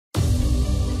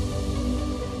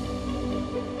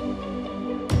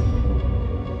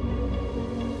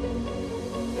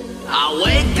I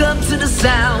wake up to the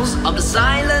sounds of the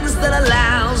silence that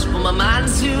allows for my mind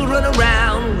to run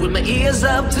around with my ears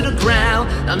up to the ground.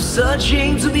 I'm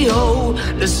searching to behold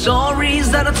the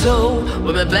stories that I told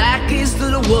when my back is to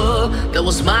the world that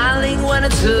was smiling when I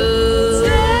took.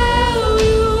 Tell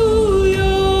you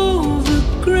you're the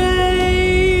greatest,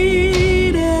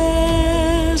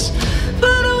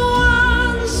 but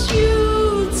once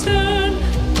you turn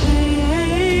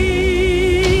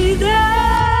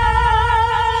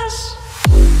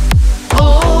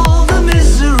all the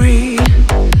misery,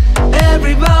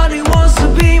 everybody wants to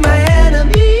be my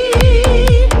enemy.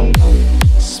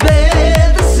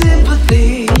 Spare the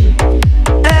sympathy,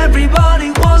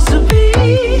 everybody wants to be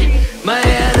my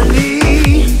enemy.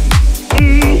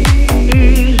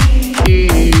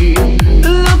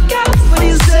 Look out for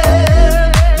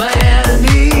yourself, my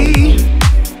enemy.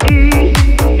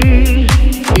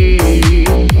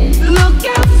 Look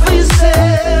out for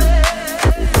yourself.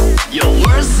 Your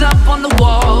words up on the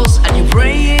walls, and you're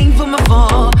praying for my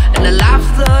fall, and the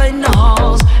laughter in the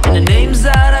halls, and the names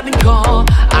that I've been called.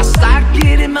 I stack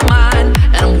it in my mind,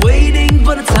 and I'm waiting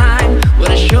for the time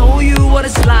when I show you what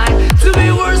it's like to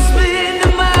be worse in the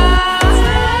mind.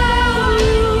 Tell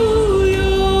you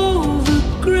you're the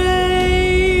greatest,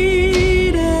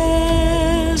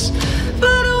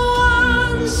 but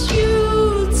once you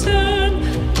turn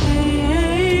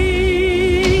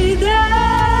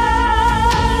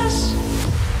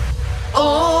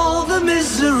all the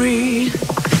misery,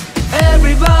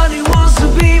 everybody wants to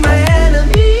be my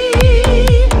enemy.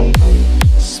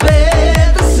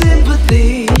 Spare the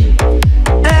sympathy,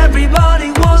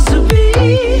 everybody wants to be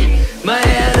my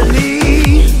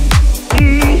enemy.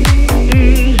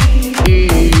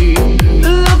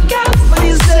 Look out for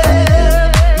yourself,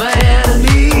 my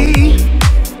enemy.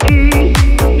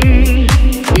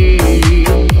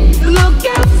 Look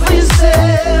out for yourself.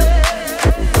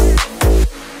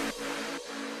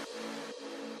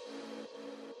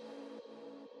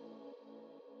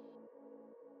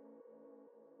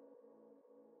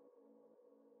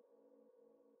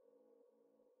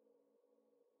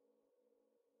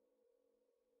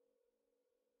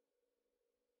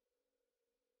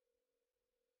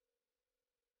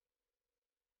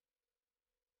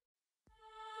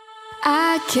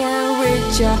 I can't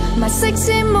reach ya, my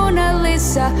sexy Mona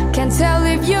Lisa. Can't tell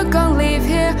if you're gonna leave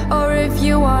here or if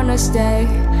you wanna stay.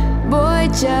 Boy,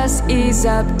 just ease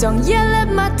up, don't yell at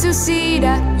my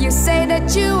two-seater. You say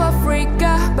that you are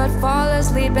freaker, but fall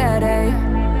asleep at 8.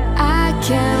 I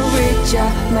can't reach ya,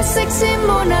 my sexy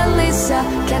Mona Lisa.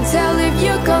 Can't tell if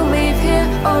you're gonna leave here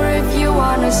or if you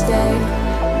wanna stay.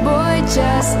 Boy,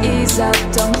 just ease up,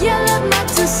 don't yell at my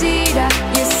two-seater.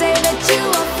 You say that you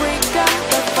are freaker,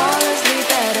 but fall asleep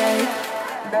at 8.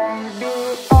 Baby,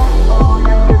 oh,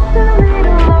 you're just a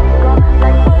little loco,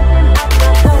 like moving up the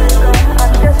circle.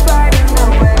 I'm just riding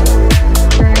away.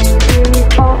 Baby,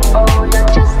 oh, you're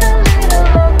just a little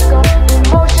loco,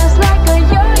 emotions like a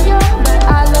yo-yo, but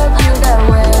I love you that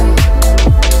way.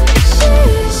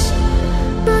 Sheesh,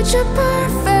 but you're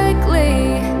perfectly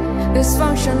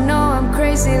dysfunctional. I'm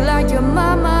crazy like your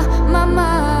mama.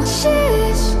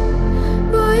 Sheesh,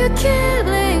 boy, you're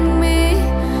killing me,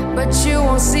 but you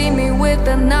won't see me with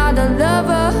another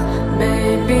lover.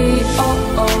 Baby,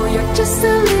 oh, you're just a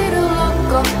little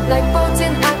loco, like boats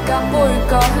in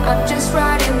Acapulco. I'm just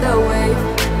riding the wave.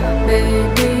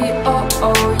 Baby, oh,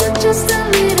 you're just a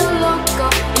little loco,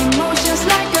 emotions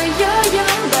like a yo-yo,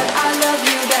 but I love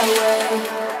you that way.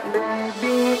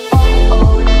 Baby,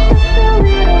 oh, you're just a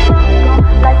little loco,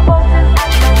 like boats in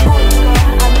Acapulco.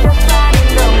 I'm just riding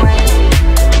the wave.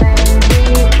 Baby,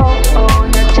 oh,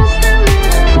 you're just a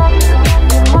little loco,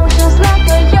 emotions like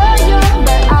a yo-yo,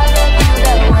 but I love you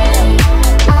that way.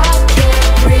 I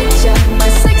can't reach ya, my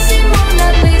sexy Mona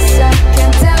Lisa.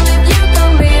 Can't tell if you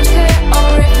gon' live here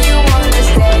or if you wanna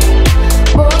stay.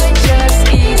 Boy, just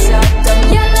ease up, don't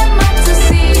yell at my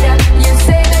two-seater. You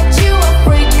say that you a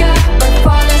freaker, but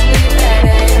fall asleep at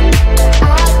 8.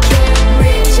 I can't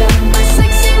reach ya, my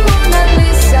sexy Mona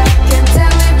Lisa. Can't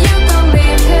tell if you gon'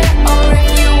 live here or if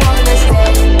you wanna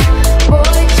stay.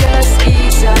 Boy, just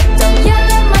ease up, don't yell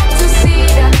at my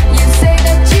two-seater. You say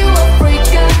that you a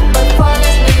freaker, but fall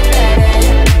asleep at 8.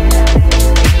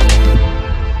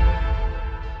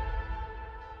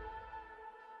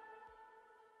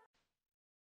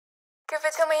 Give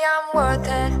it to me, I'm worth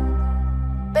it.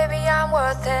 Baby, I'm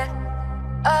worth it.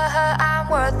 I'm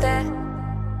worth it.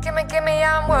 Give me,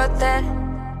 I'm worth it.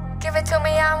 Give it to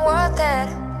me, I'm worth it.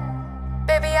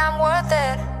 Baby, I'm worth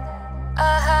it.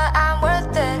 I'm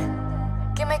worth it.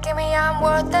 Give me, I'm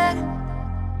worth it.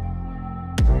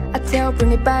 I tell,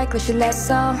 bring it back like she let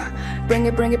some. Bring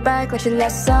it back like she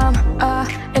let some.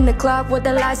 In the club with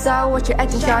the lights out, what you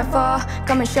acting shy for?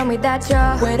 Come and show me that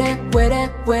you're with it, with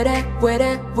it, with it, with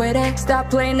it, with it. Stop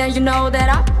playing now, you know that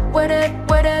I'm with it,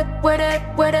 with it, with it,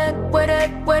 with it, with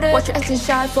it, with it. What you acting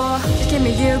shy for? Just give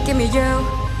me you, give me you,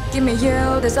 give me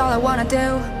you. That's all I wanna do.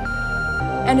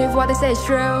 And if what they say is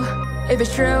true, if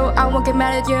it's true, I won't get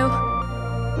mad at you.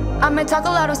 I may talk a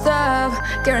lot of stuff,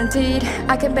 guaranteed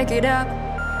I can back it up.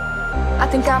 I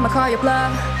think I'ma call your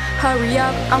bluff. Hurry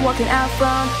up, I'm walking out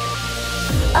from.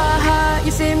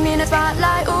 You see me in the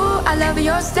spotlight, ooh, I love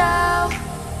your style.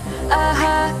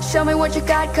 Show me what you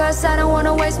got, cause I don't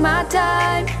wanna waste my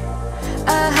time.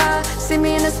 See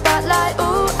me in the spotlight,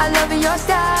 ooh, I love your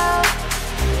style.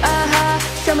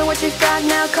 Show me what you got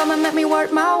now, come and make me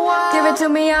work my while. Give it to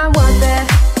me, I'm worth it.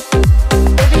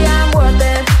 Baby, I'm worth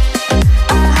it.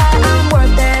 I'm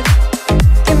worth it.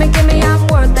 Give me, I'm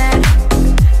worth it.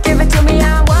 Give it to me,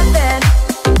 I'm worth it.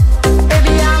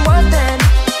 Baby, I'm worth it.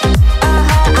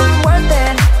 I'm worth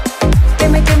it.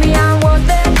 Give me, I'm worth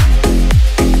it.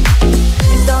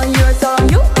 It's on you, it's on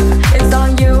you, it's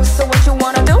on you. So what you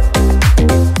wanna do?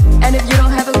 And if you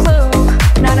don't have a clue,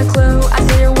 not a clue, I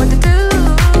tell you what to do.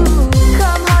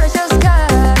 Come hard or just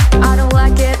cut. I don't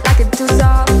like it too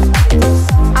soft.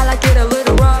 I like it a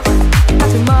little rough. Not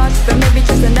too much, but maybe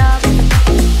just enough.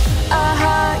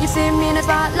 You see me in the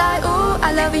spotlight, ooh,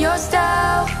 I love your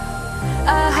style.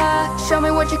 Show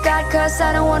me what you got, cause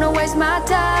I don't wanna waste my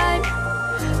time.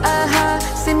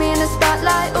 See me in the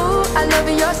spotlight, ooh, I love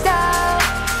your style.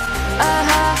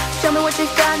 Show me what you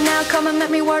got now, come and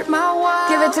make me work my while.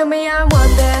 Give it to me, I'm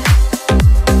worth it.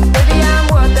 Baby, I'm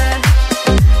worth it.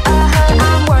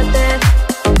 I'm worth it.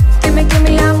 Give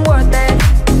me, I'm worth it.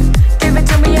 Give it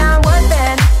to me, I'm worth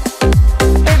it.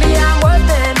 Baby, I'm worth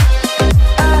it.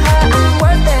 I'm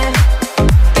worth it.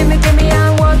 Give me,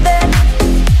 I'm worth it.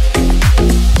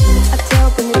 I tell,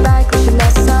 bring it back like she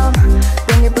let some.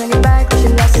 Bring it back like she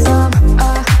let some.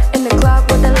 In the club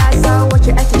with the lights out, what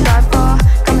you acting shy for?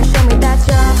 Come and show me that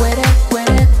you're with it, with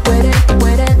it, with it,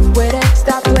 with it, with it.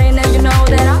 Stop playing now, you know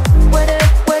that I'm with it,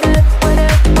 with it, with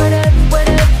it, with it, with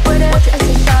it, with it. What you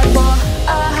acting shy for?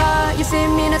 You see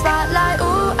me in the spotlight,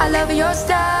 ooh, I love your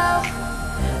style.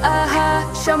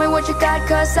 Show me what you got,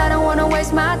 cause I don't wanna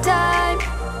waste my time.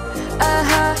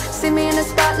 See me in the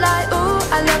spotlight, ooh,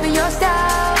 I love your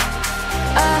style.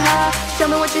 Show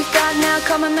me what you got now,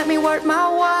 come and make me work my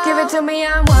while. Give it to me,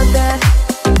 I'm worth it.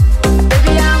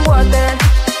 Baby, I'm worth it.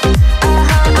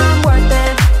 I'm worth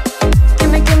it.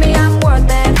 Give me, I'm worth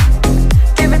it.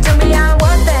 Give it to me, I'm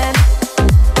worth it.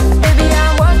 Baby,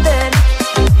 I'm worth it.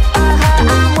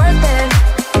 I'm worth it.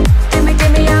 Give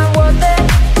me, I'm worth it.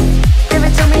 Give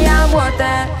it to me, I'm worth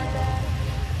it.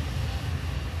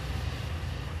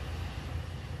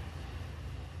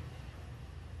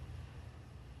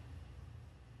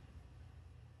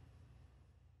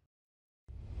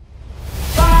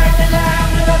 Fire in the lab,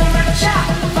 another shot.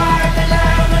 Fire in the lab.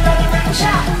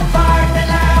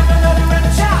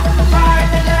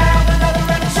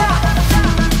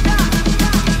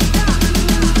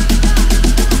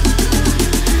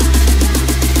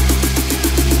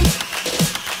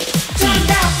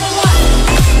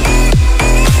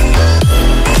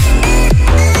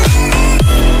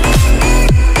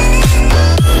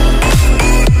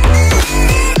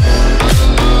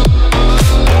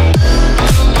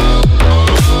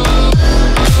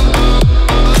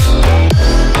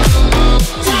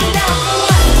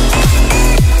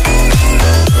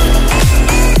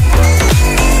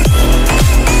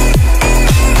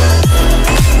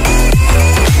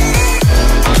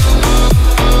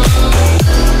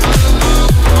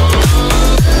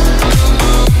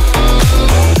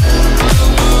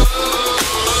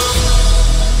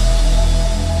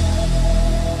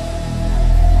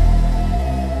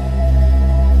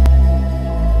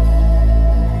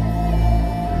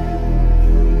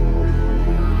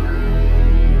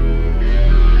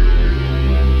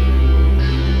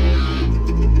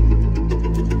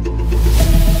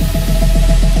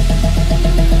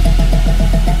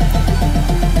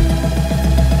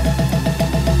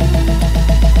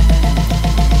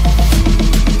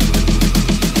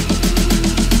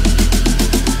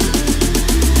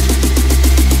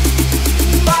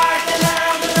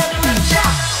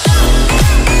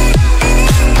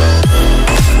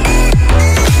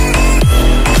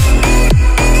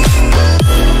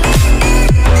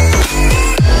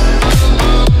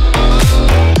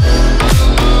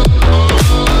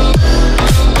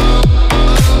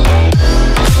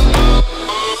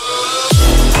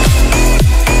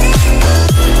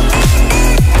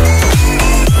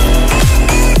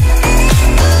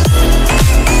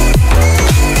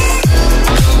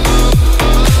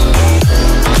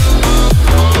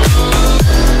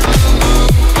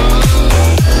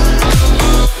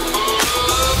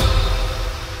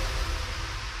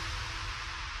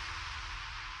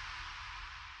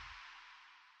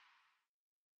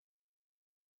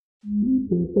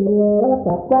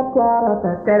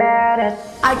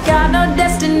 I got no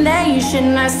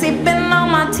destination, I'm sipping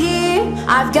on my tea.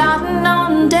 I've got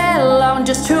no deadline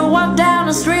just to walk down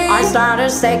the street. I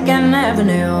started 2nd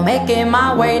Avenue, making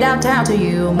my way downtown to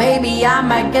you. Maybe I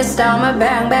might get stomach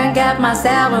bang bang, get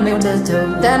myself a new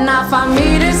tattoo. Then I find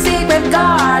me the secret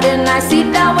garden, I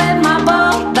sit down with my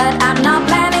book. But I'm not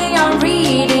planning on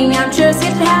reading, I'm just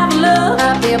here to have a look.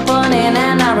 A people in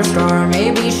another store,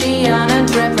 maybe she an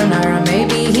entrepreneur,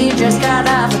 maybe he just got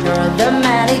off a girl. The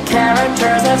many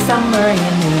characters of summer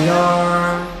in New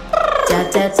York.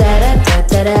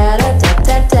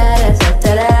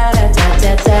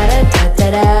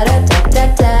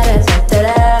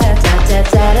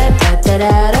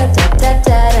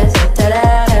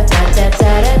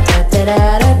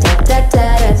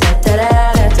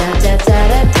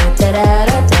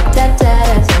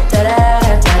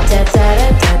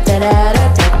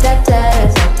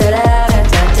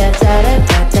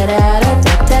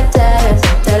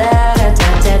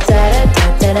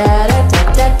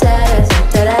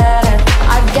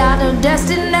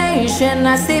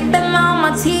 I sipping on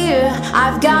my tea.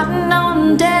 I've got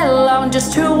no deadline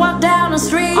just to walk down the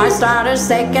street. I started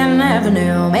 2nd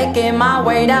Avenue, making my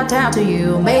way downtown to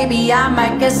you. Maybe I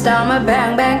might get stomach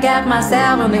bang bang, get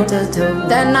myself a new tattoo.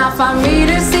 Then I find me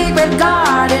the secret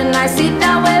garden, I sit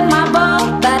down with my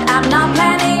book. But I'm not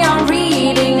planning on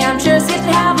reading, I'm just here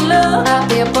to have a look. A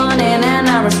people in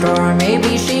another store,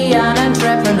 maybe she an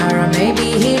entrepreneur, maybe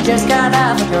he just got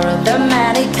off a girl. The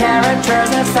many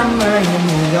characters of summer in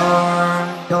New York.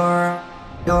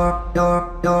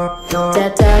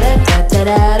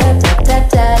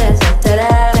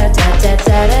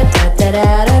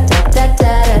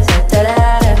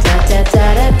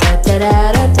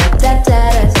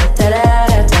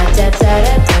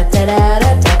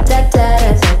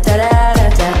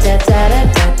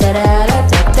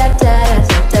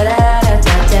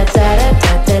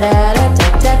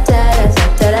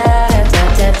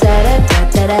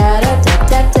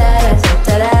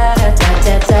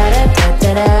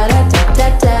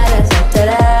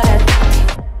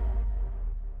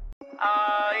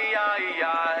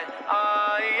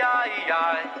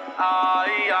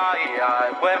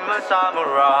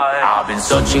 I've been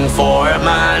searching for a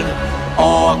man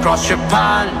all across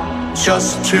Japan,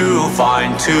 just to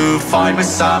find my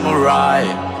samurai.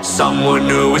 Someone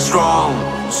who is strong,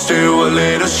 still a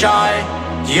little shy.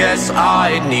 Yes,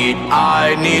 I need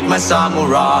my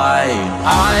samurai.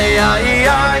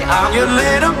 I'm your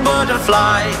little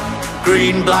butterfly.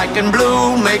 Green, black and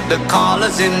blue make the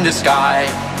colors in the sky.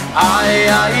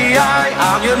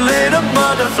 I'm your little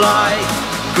butterfly.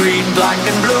 Green, black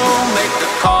and blue make the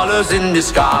colors in the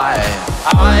sky.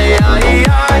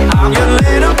 I'm your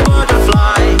little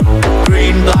butterfly.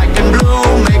 Green, black and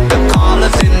blue make the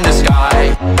colors in the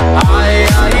sky.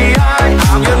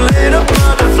 I'm your little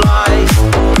butterfly.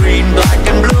 Green, black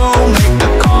and blue make the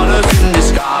colors in the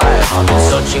sky. I've been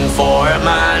searching for a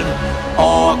man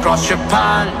all across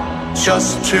Japan,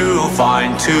 just to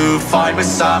find my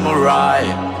samurai.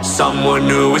 Someone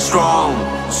who is strong,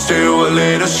 still a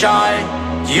little shy.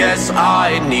 Yes,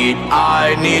 I need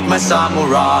my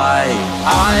samurai.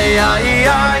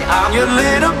 I'm your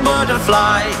little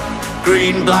butterfly.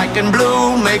 Green, black and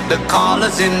blue make the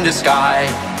colors in the sky.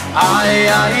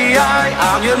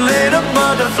 I'm your little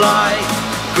butterfly.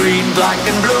 Green, black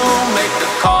and blue make the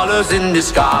colors in the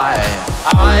sky.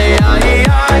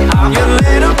 I'm your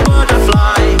little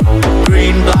butterfly.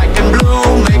 Green, black and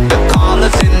blue make the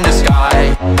colors in the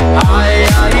sky.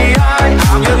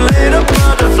 I'm your little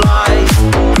butterfly.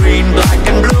 Green, black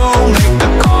and blue make the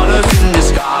colors in the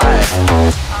sky.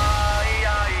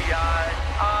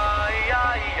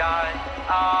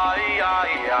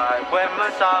 Where's my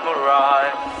samurai?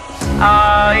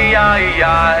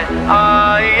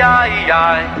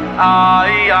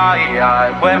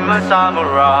 Where's my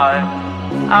samurai?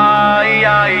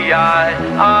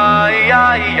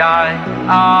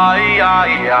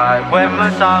 Where's my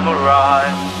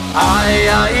samurai?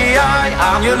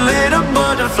 I'm your little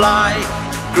butterfly.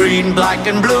 Green, black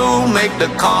and blue make the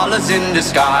colors in the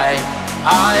sky.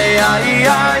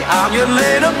 I'm your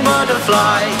little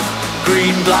butterfly.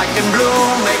 Green, black and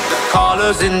blue make the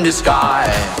colors in the sky.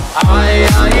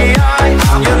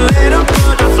 I'm your little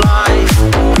butterfly.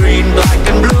 Green, black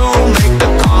and blue make the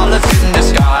colors in the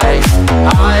sky.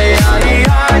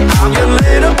 I'm your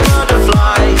little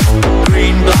butterfly.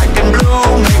 Green, black and blue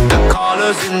make the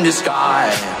colors in the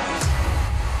sky.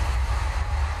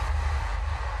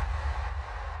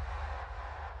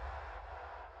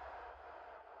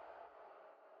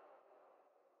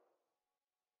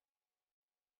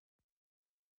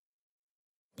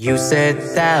 You said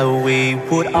that we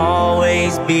would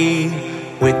always be.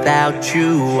 Without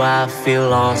you I feel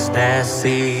lost at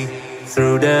sea.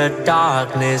 Through the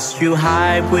darkness you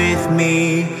hide with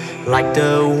me. Like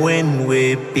the wind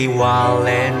we'd be wild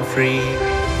and free.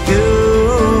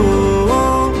 You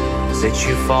said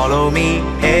you follow me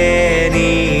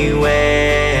anywhere.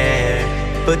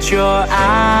 But your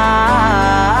eyes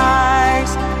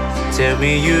tell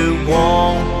me you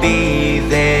won't be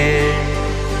there.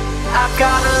 I've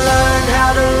gotta learn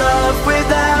how to love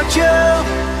without you.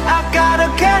 I've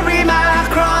gotta carry my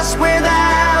cross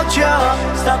without you.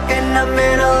 Stuck in the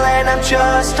middle and I'm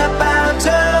just about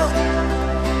to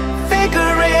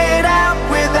figure it out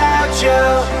without you.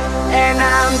 And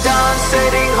I'm done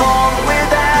sitting home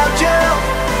without you.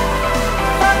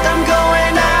 But I'm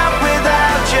going out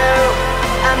without you.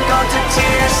 I'm gone to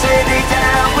Tear City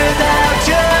down without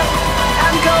you.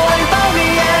 I'm going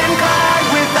Bonnie and Clyde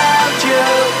without you.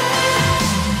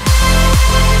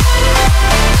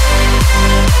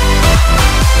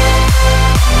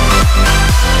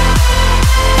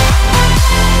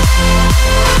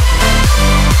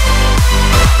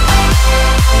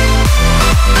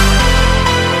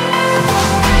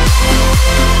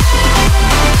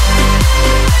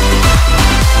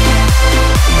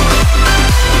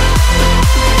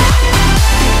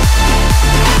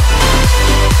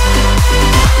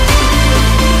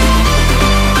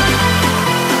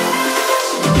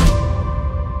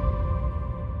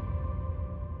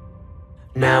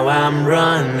 Now I'm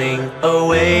running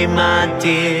away, my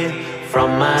dear,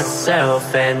 from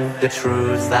myself and the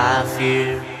truth I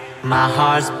fear. My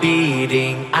heart's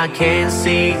beating, I can't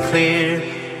see clear.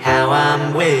 How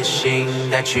I'm wishing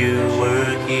that you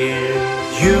were here.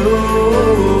 You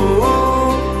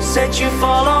said you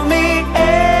follow me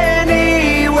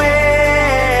anywhere.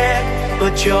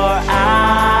 But your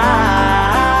eyes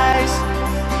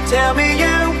tell me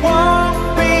you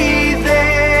won't be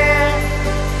there.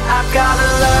 I've gotta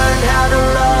learn how to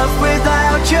love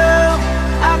without you.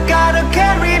 I've gotta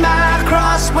carry my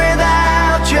cross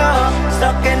without you.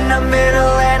 Stuck in the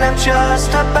middle and I'm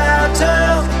just about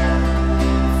to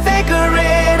figure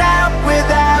it out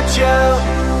without you.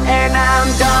 And I'm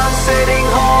done sitting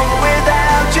home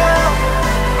without you.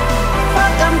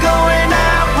 But I'm going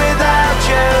out without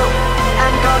you.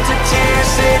 I'm going to Tear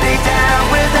City down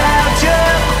without you.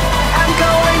 I'm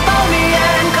going Bonnie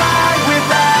and Clyde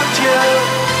without you.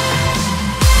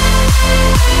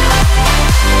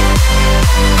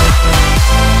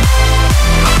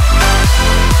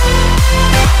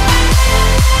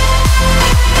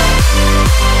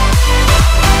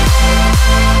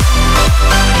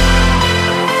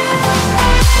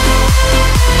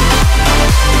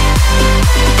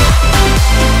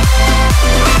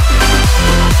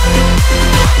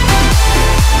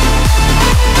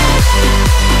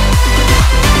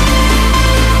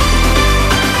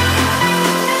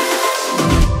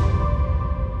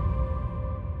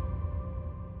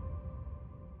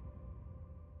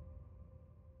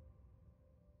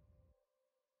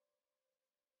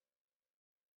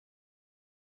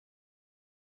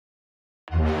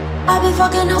 I've been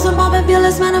fucking hoes and popping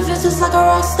pills, manifest just like a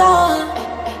rock star.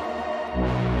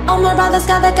 All my brothers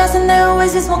got that gas and they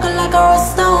always be smoking like a rock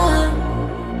star.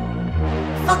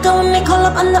 Fucking with me, call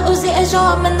up on the Uzi and show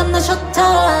up in them the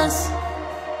shooters.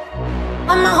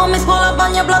 When my homies pull up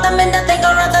on your block, them in the thing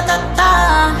go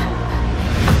rat-ta-ta-ta.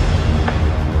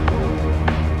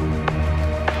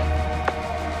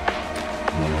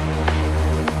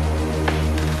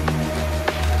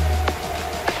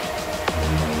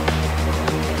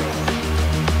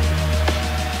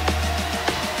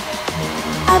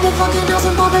 I've been fucking hoes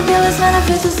and popping pills,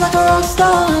 manifest just like a rock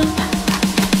star.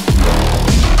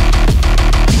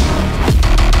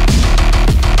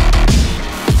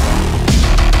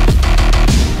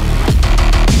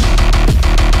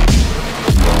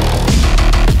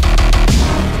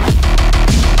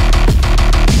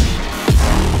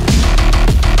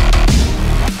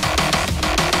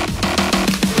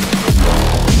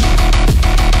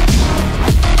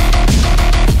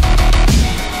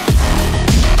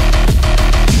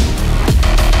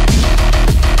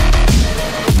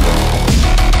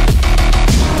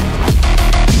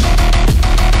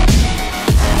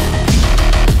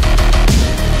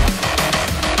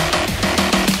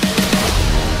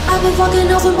 Fucking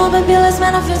hoes and popping pills,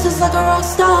 manifest just like a rock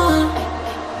star.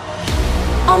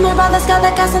 All my brothers got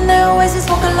that gas and they always be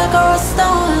smoking like a rock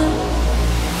star.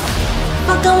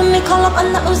 Fucking with me, call up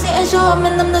on the Uzi and show up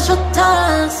in them the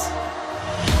shooters.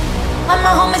 When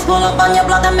my homies pull up on your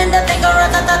block, them in the thing go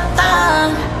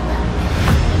rat-ta-ta-ta.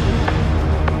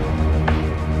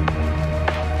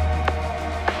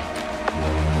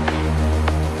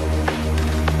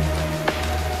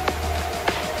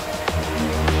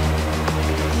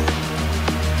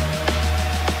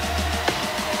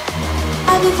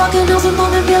 be fucking hoes and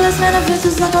popping pills, manifest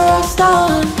just like a rock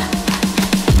star.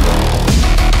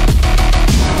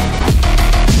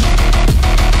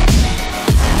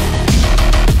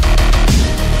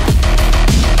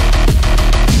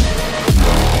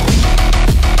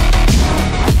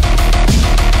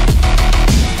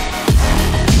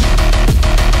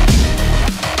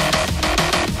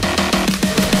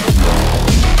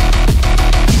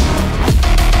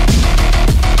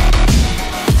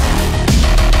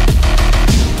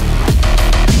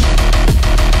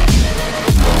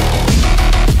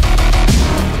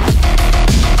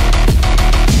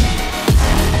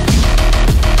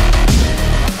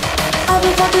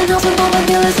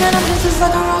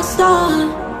 Like a rock star.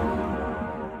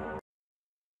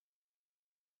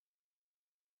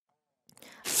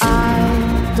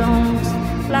 I don't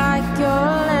like your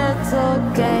little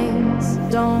games,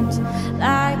 don't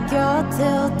like your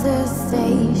tilted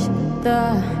stage,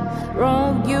 the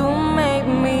role you make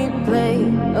me play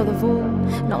of the fool.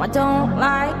 No, I don't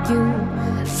like you.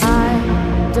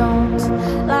 I don't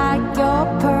like your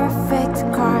perfect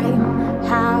crime,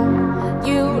 how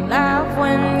you laugh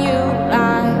when you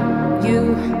lie.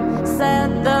 You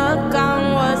said the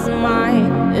gun was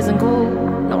mine, isn't cool.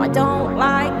 No, I don't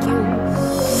like you.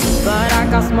 But I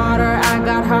got smarter, I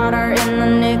got harder in the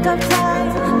nick of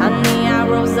time. Honey, I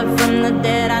rose up from the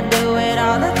dead, I do it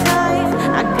all the time.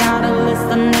 I got a list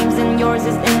of names and yours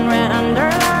is in red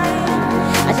underline.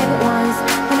 I check it once,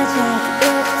 and I check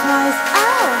it twice.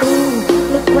 Oh! Ooh,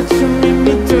 look what you made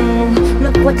me do.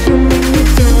 Look what you made me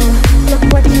do. Look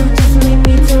what you just made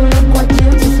me do. Look what you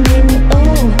just made me do.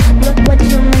 Look what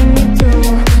you made me do.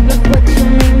 Look what you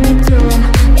made me do.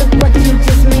 Look what you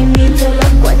just made me do.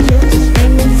 Look what you just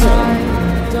made me do. I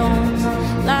don't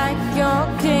like your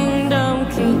kingdom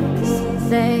keys.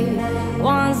 They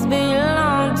once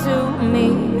belonged to me.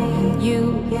 You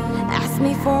asked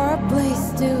me for a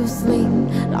place to sleep,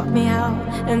 locked me out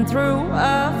and threw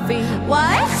a feed.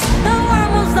 What? The world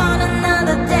moves on,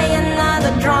 another day,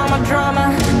 another drama.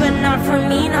 But not for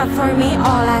me, not for me.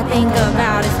 All I think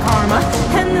about is karma.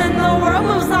 And then the world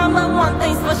moves on, but one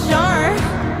thing's for sure.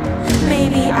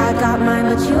 Maybe I got mine,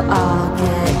 but you all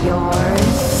get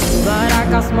yours. But I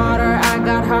got smarter, I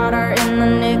got harder in the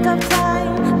nick of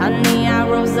time. Honey, I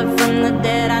rose up from the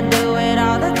dead, I do it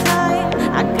all the time.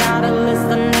 I got a list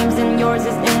of names and yours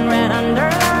is in red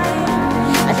underline.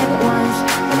 I check it once,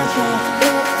 and I check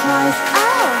it twice.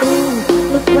 Oh! Ooh,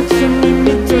 look what you made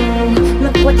me do.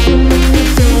 Look what you made me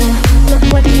do. Look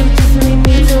what you just made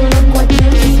me do. Look what you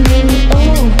just made me do.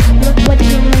 Look what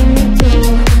you made me do.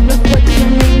 Look what you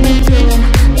made me do.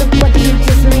 Look what you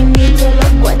just made me do.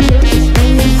 Look what you just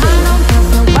made me do. I don't trust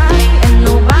nobody and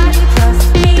nobody trusts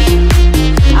me.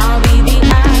 I'll be the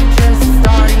actress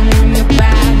starting in your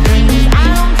bad dreams. I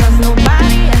don't trust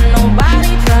nobody and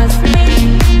nobody trusts me.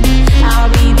 I'll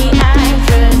be the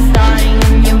actress starting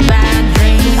in your bad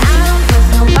dreams. I don't trust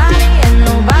nobody and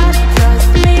nobody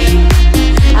trusts me.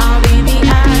 I'll be the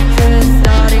actress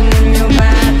starting in your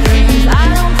bad dreams. I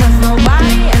don't trust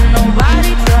nobody and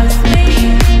nobody trusts me.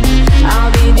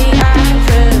 I'll be the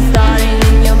actress starting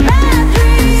in your bad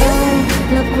dreams. Oh,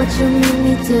 look what you made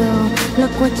me do.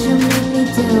 Look what you made me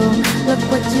do. Look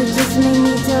what you just made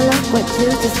me do. Look what you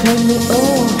just made me.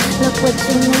 Oh, look what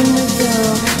you made me do.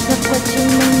 Look what you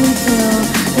made me do.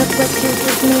 Look what you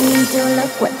just made me do.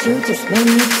 Look what you just made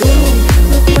me do.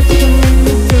 Look what you made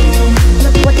me do.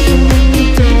 Look what you made me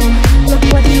do. Look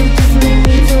what you just made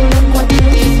me do. Look what you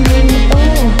just made me.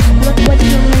 Oh, look what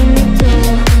you made me do.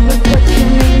 Look what you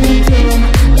made me do.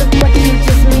 Look what you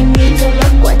just made me do.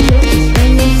 Look what you just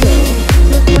made me do.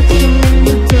 Look what you made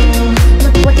me do.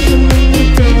 Look what you made me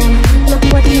do. Look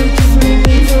what you just made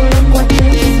me do. Look what you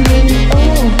just made me.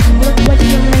 Oh, look what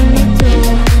you made me do.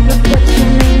 Look what you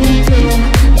made me do.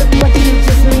 Look what you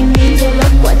just made me do.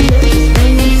 Look what you just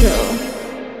made me do.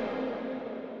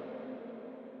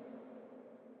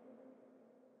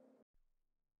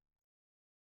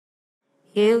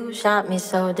 You shot me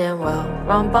so damn well,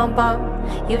 rum bum bum.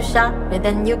 You shot me,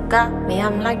 then you got me.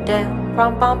 I'm like damn,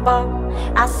 rum bum bum.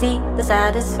 I see the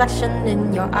satisfaction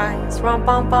in your eyes, rum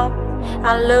bum bum.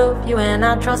 I love you and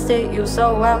I trusted you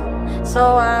so well,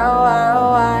 so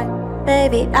why?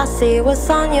 Baby, I see what's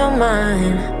on your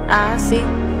mind. I see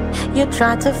you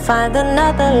tried to find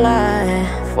another lie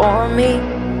for me.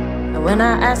 And when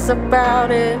I ask about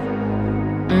it,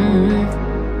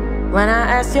 when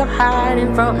I ask, you're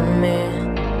hiding from me.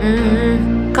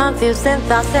 Confusing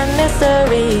thoughts and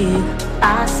mystery.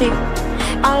 I see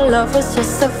our love was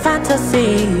just a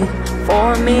fantasy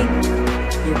for me.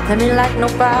 You play me like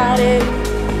nobody.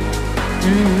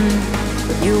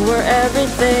 But you were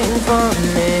everything for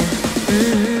me.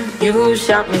 You You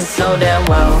shot me so damn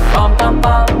well. Bum bum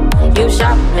bum. You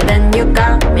shot me, then you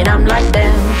got me, and I'm like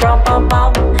damn. Bum bum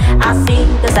bum. I see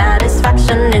the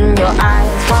satisfaction in your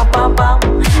eyes. Bum bum bum.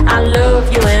 I love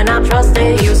you and I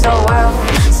trusted you so well.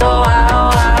 So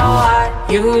why?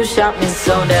 You shot me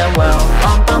so damn well.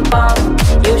 Bum bum bum.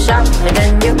 You shot me,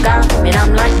 then you got me, and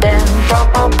I'm like damn. Bum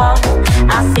bum bum.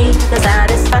 I see the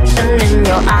satisfaction in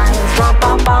your eyes. Bum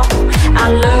bum bum.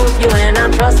 I love you and I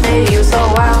trusted you so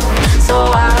well. So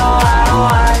why?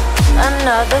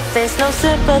 Another face, no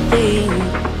sympathy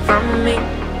from me.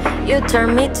 You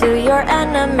turn me to your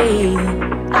enemy.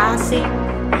 I see.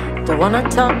 Don't wanna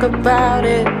talk about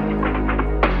it.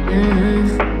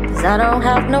 Cause I don't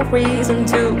have no reason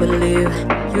to believe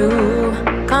you.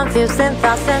 Confusing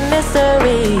thoughts and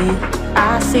misery.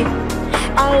 I see.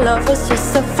 Our love was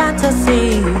just a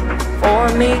fantasy for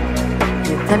me.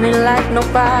 You play me like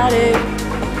nobody.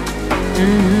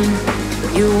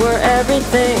 You were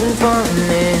everything for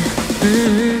me.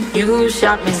 You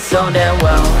shot me so damn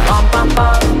well. Bum bum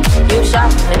bum. You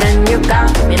shot me, then you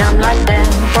got me, and I'm like damn.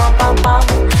 Bum bum bum.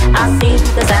 I see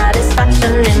the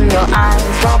satisfaction in your eyes.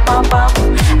 Bum bum bum.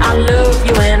 I love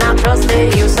you and I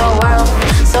trusted you so well.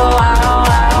 So why?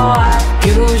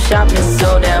 You shot me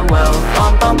so damn well.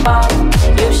 Bum bum bum.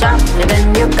 You shot me,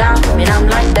 then you got me, and I'm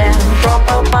like damn. Bum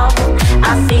bum bum.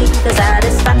 I see the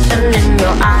satisfaction in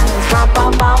your eyes. Bum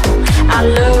bum bum. I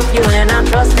love you and I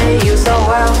trusted you so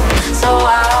well. So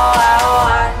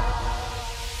why?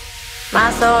 My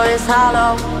soul is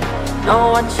hollow.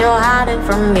 Know what you're hiding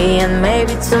from me, and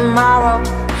maybe tomorrow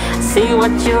see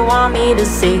what you want me to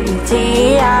see.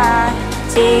 T.I.,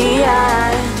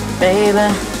 T.I.,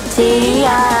 baby,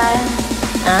 T.I.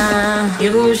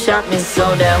 You shot me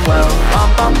so damn well. Bum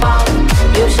bum bum.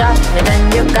 You shot me,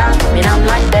 then you got me, and I'm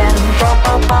like damn. Bum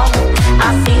bum bum.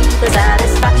 I see the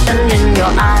satisfaction in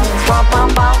your eyes. Bum bum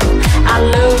bum. I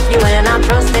love you and I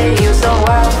trusted you so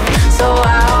well. So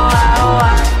why?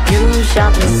 You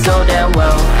shot me so damn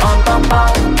well. Bum bum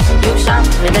bum. You shot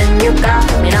me, then you got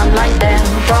me, and I'm like damn.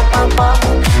 Bum bum bum.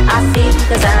 I see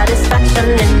the satisfaction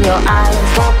in your eyes.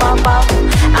 Bum bum bum.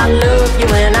 I love you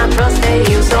and I trusted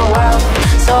you so well.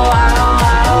 So why?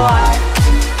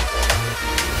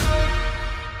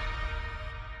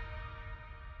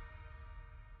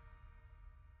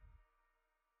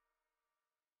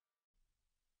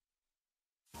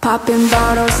 Popping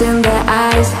bottles in the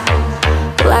ice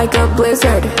like a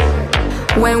blizzard.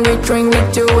 When we drink, we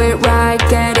do it right.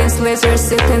 Getting slizzard,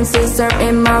 sipping scissor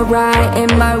in my right,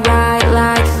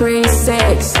 like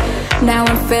 3-6. Now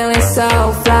I'm feeling so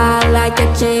fly, like a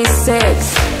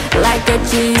G6, like a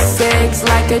G6,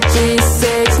 like a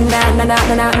G6. Now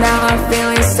I'm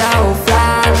feeling so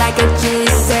fly, like a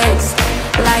G6,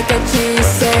 like a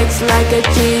G6, like a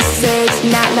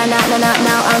G6.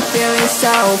 Now I'm feeling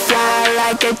so fly,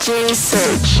 like a G6.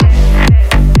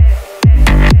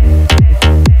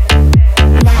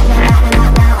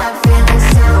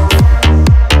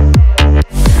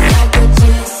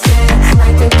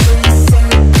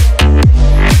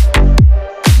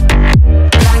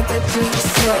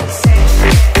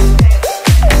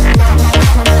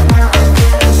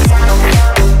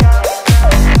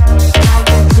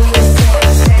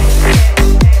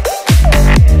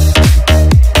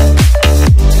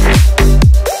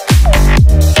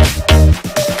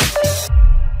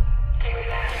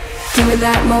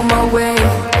 That Momo way,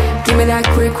 give me that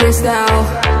quick style.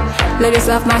 Ladies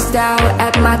love my style,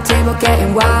 at my table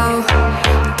getting wild.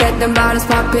 Get them bottles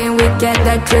popping, we get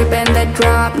that drip and that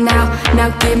drop now.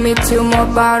 Now give me 2 more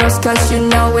bottles, cause you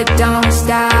know it don't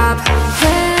stop.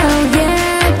 Hell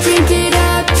yeah, drink it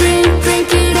up, drink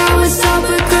it up. With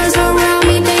sober girls around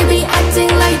me, they be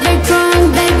acting like they're drunk.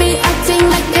 They be acting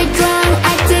like they're drunk,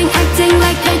 acting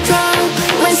like they're drunk.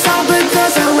 When sober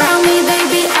girls around me, they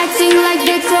be acting like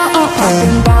they're drunk.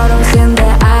 Popping bottles in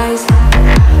the ice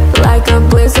like a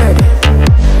blizzard.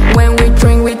 When we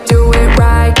drink, we do it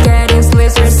right. Getting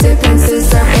slizzard, sipping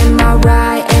scissor in my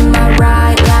right,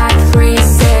 like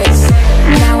 3-6.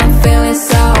 Now I'm feeling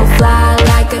so fly,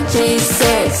 like a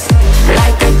G6,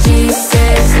 like a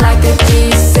G6, like a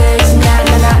G6.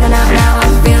 Now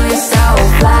I'm feeling so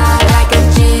fly, like a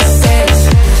G6,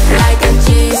 like a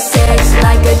G6,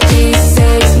 like a G6.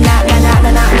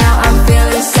 Now I'm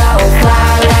feeling so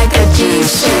fly, like a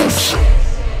G6.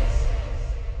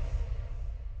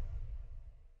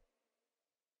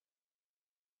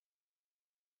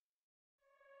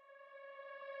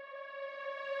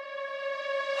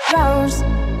 Rose,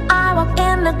 I walk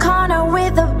in the corner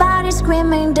with a body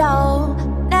screaming dough.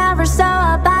 Never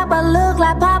saw a bag but look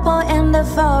like Papa in the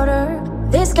photo.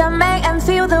 This can make him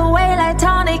feel the way like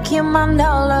tonic in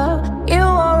Manolo. You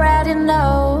already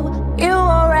know, you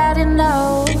already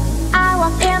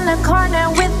corner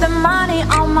with the money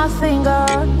on my finger.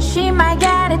 She might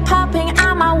get it popping,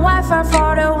 I might wife her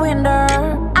for the winter.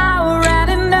 I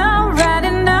already know,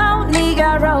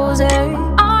 nigga rose.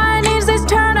 All I need is this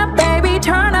turn up, baby,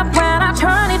 turn up when I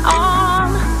turn it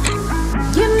on.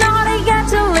 You know they get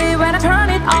to leave when I turn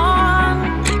it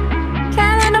on.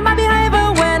 Can't handle my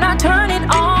behavior when I turn it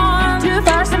on. Too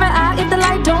fast in my eye, if the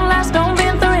light don't last, don't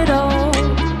been through it all.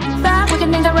 That we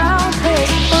can think around, hey,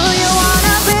 who you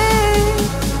wanna be?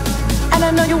 And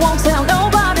I know you won't tell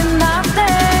nobody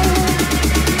nothing.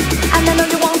 And I know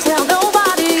you won't tell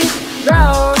nobody.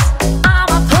 Rose,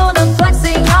 I'ma put a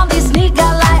flexing on this nigga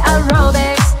like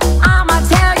aerobics. I'ma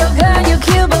tell your girl you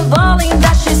cute but balling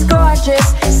that she's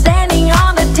gorgeous. Standing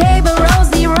on the table,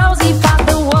 Rosie, Rosie, fuck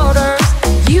the waters.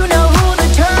 You know who to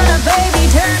turn up, baby,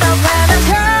 turn up when I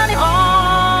turn it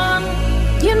on.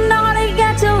 You know they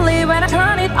get to leave when I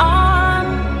turn it on.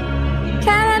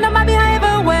 Can't handle my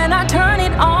behavior when I turn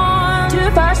it on.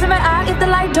 Too fast in my eye, if the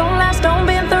light don't last, don't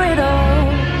been through it all.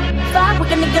 Fuck, we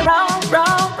can make it wrong.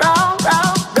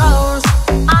 Rose,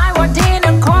 I walked in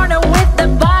a corner with the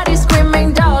body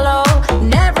screaming dolo.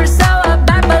 Never saw a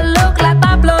bad but look like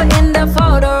Pablo in the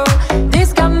photo.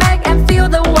 This can make and feel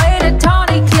the way that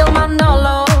Tony killed my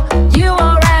Nolo. You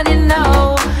already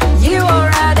know.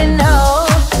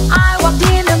 I walked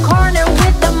in a corner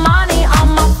with the money on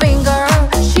my finger.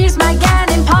 She's my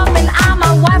getting poppin', I'm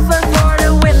a wife her for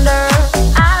the winter.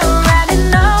 I already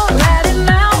know,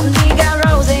 nigga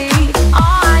Rosie.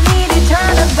 All I need is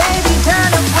turn up, baby,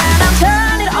 turn up when I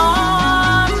turn it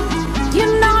on. You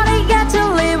know they get to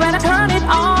leave when I turn it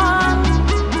on.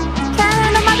 Can't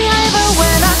handle my behavior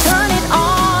when I turn it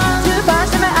on. Too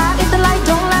fast in my eye, if the light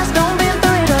don't last, don't been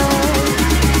through it all.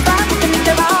 Fuck, we can make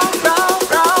it wrong.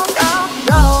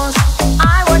 Rose,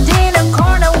 I walked in a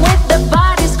corner with the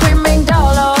body screaming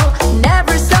dolo.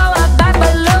 Never saw a bad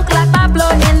but look like Pablo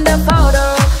in the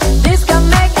photo. This can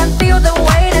make and feel the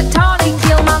way that Tony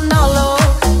killed my Nolo.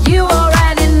 You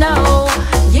already know.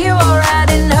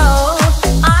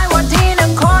 I walked in a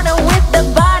corner with the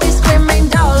body screaming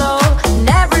dolo.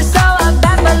 Never saw a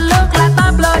bad but look like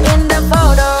Pablo in the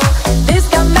photo. This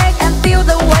can make and feel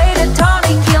the way that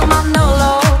Tony killed my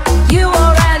Nolo. You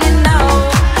already know.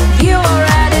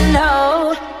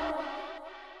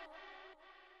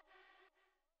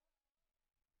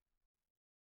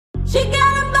 She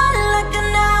got a body like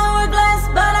an hourglass,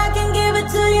 but I can give it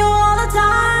to you all the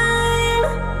time.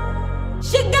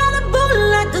 She got a booty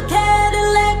like a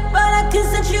Cadillac, but I can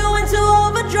set you into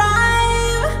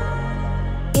overdrive.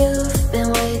 You've been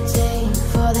waiting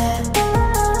for that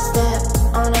step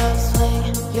on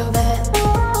upswing, you're bad.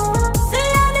 Say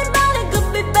anybody could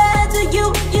be bad to you.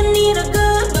 You need a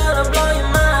good girl to blow your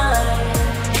mind.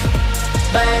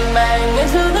 Bang, bang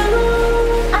into the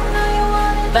room. I know you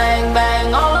want it. Bang,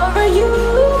 bang all over you.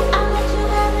 I'll let you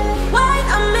have it. Wait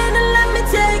a minute, let me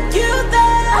take you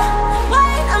there.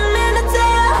 Wait a minute,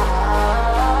 tell.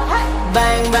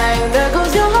 Bang, bang, there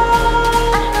goes your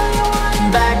heart. I know you want it.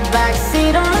 Back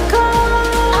seat on the car.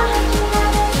 I'll let you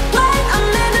have it. Wait a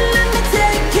minute, let me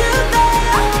take you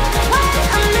there. Wait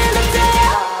a minute,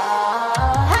 tell.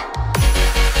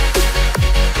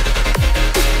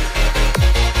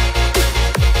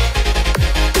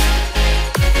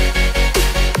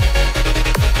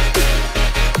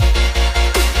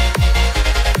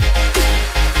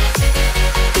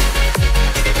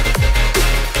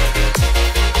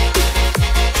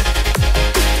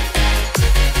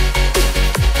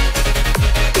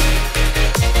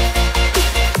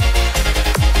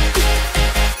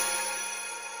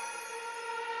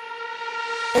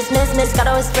 It's miss, got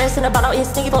always stress in the bottle, it's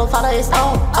sneaky, but follow it's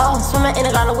swimming in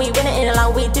a lot of weed, winning in a lot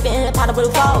of weed, dipping in a pot of blue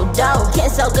fall, dough.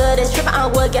 Getting so good, it's tripping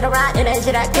on wood, get around in that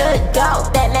shit I could go.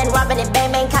 Batman robbing it,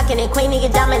 bang bang cocking it, queen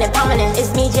nigga dominant, prominent.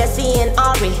 It's me, Jesse and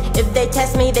Ari. If they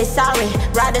test me, they sorry.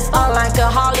 Ride this on like a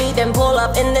Harley, then pull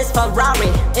up in this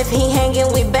Ferrari. If he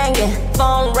hanging, we banging.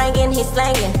 Phone ringing, he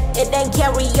slanging. It ain't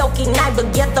karaoke night,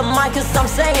 but get the mic 'cause I'm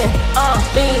singing.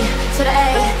 B to the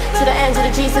A, to the N, to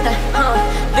the G, to the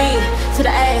B to the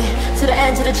A, to the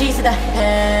N, to the G, to the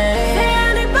hey. Say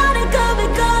anybody could be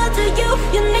good to you.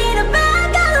 You need a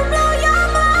bad guy to blow your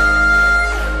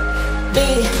mind. B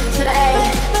to the A,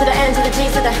 to the N, to the G,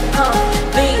 to the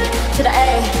B to the A,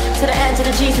 to the N, to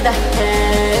the G, to the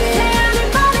hey. Say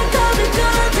anybody could be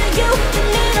good to you. You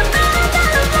need a bad guy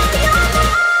to blow your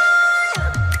mind.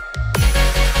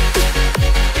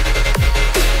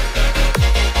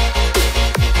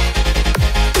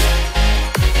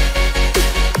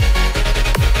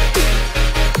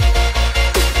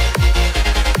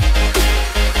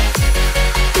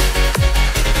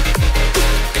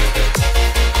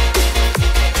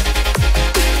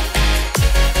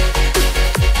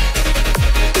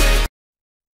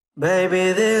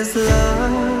 Baby, this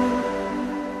love,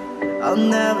 I'll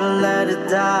never let it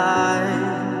die.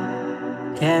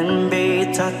 Can't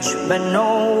be touched by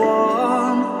no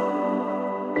one.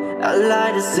 I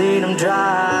like to see them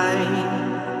dry.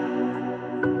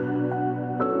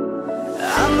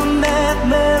 I'm a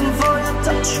madman for your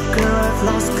touch, girl, I've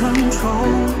lost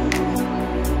control.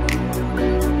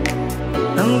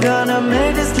 I'm gonna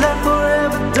make this last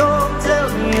forever, don't tell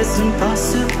me it's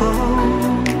impossible.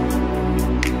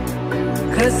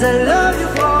 'Cause I love you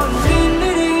for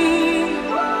infinity.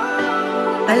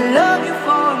 I love you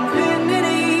for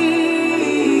infinity.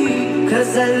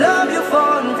 'Cause I love you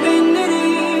for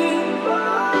infinity.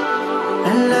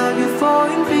 I love you for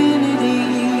infinity.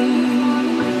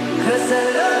 'Cause I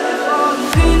love you for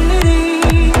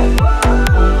infinity.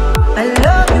 I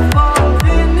love you for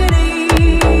infinity.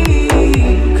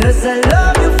 'Cause I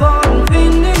love you for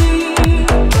infinity.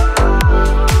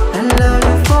 I love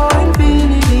you for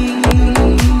infinity.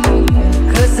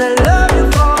 'Cause I love you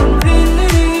for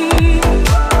infinity.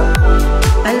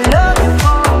 I love you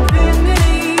for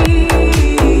infinity.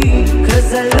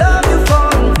 'Cause I love you for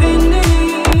infinity.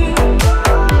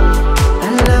 I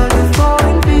love you for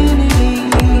infinity.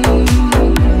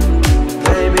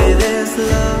 Baby, this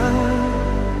love,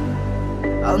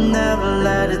 I'll never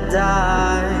let it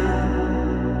die.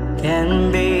 Can't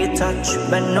be touched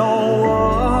by no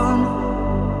one.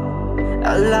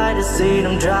 I like to see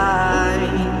them dry.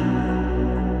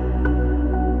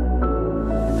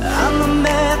 I'm a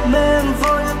madman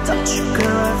for your touch,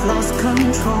 girl, I've lost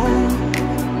control.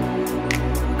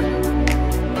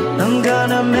 I'm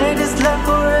gonna make this last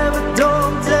forever,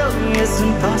 don't tell me it's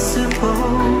impossible.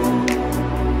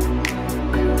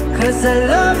 'Cause I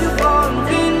love you for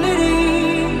infinity.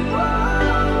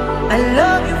 I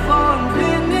love you for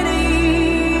infinity.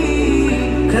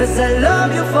 'Cause I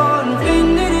love you for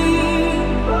infinity.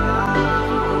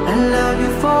 I love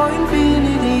you for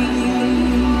infinity.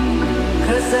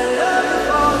 'Cause I love you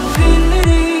for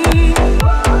infinity.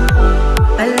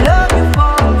 I love you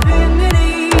for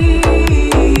infinity.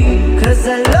 'Cause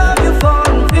I love you for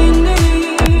infinity.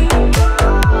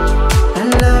 I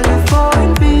love you for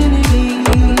infinity.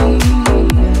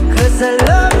 'Cause I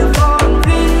love you for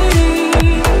infinity.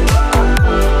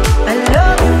 I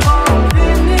love you for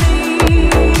infinity.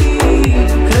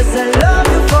 'Cause I love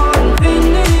you for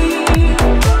infinity.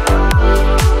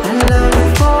 I love you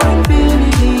for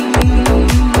infinity.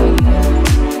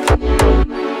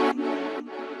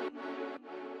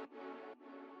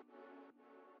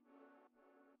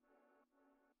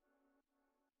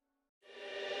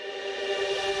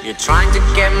 You're trying to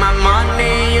get my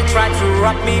money, you try to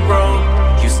rob me, bro.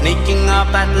 You sneaking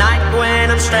up at night when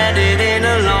I'm stranded in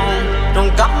alone.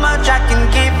 Don't got much I can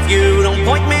give you, don't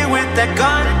point me with that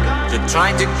gun. You're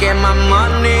trying to get my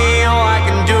money, all I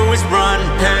can do is run.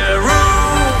 Peru,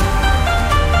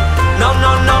 no,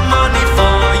 no, no money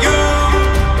for you.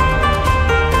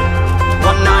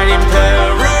 One night in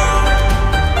Peru,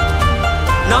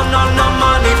 no, no, no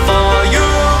money for you.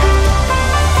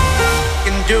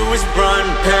 Can do is run.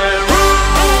 Peru,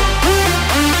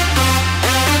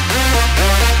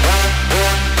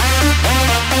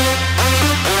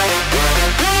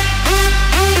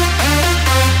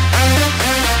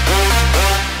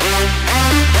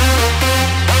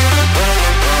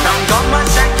 don't got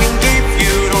much I can give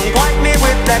you, don't point me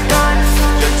with that gun.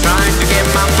 You're trying to get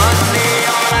my money,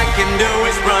 all I can do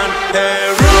is run.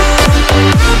 Peru,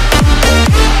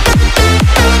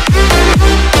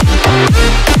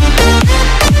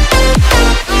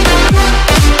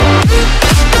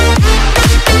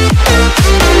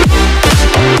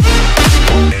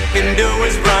 can do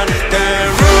is run.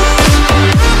 Peru,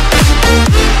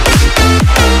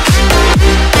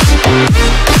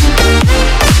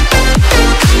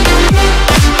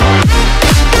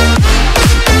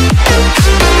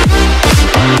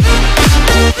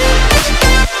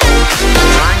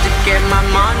 trying to get my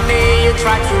money, you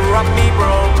try to rob me,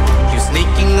 bro. You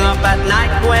sneaking up at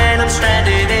night when I'm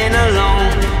stranded in alone.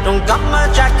 Don't got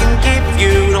much I can give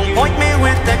you, don't point me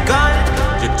with that gun.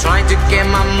 You're trying to get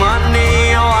my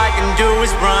money, all I can do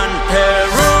is run.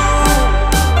 Peru,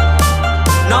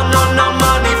 no, no, no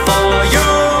money for you.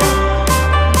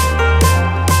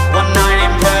 One night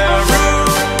in Peru,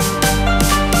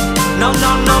 no,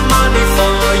 no, no money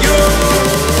for you.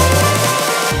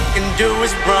 Can do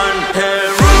is run.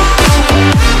 Peru,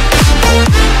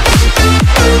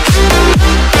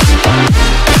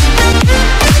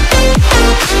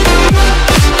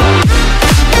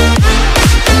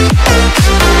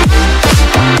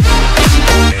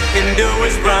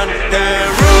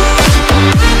 Peru.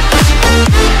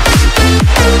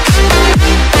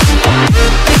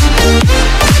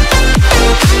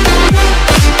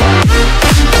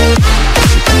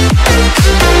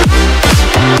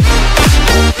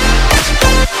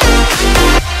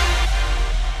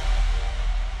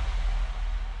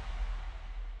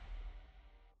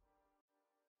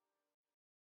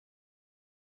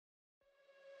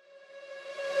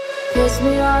 Kiss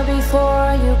me hard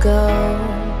before you go.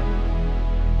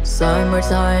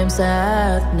 Summertime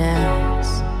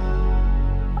sadness.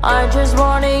 I just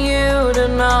wanted you to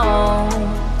know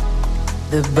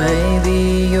that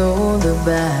baby you're the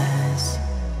best.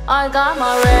 I got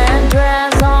my red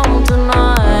dress on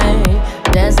tonight,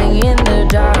 dancing in the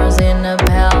jars in the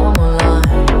pale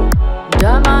moonlight.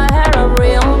 Done my hair up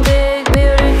real big,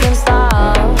 beauty can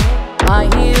style. High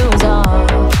heels on,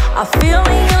 I'm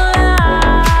feeling alive.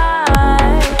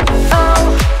 Oh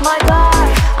my God,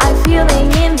 I'm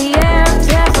feeling in the air.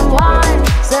 Tears and wine,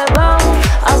 Zebo,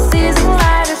 a season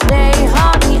lighter stay.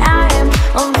 Honey, I am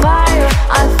on fire.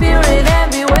 I feel it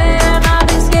everywhere.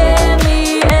 Nothing scares me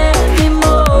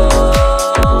anymore.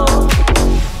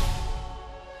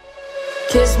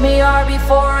 Kiss me hard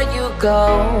before you go.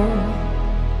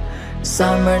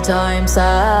 Summertime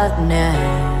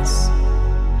sadness.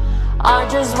 I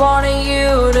just wanted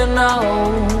you to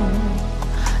know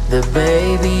that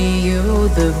baby you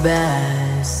the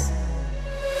best.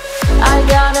 I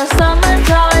got a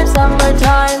summertime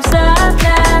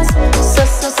sadness.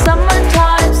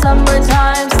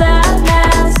 Summertime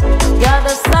sadness. Got a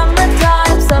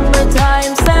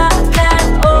summertime sadness.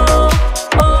 Oh,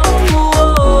 oh,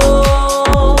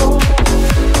 oh.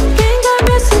 Think I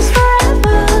miss you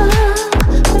forever,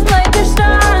 like a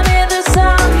star in the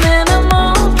sun in the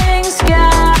morning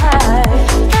sky.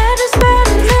 And it's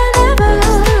better than ever,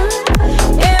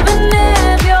 even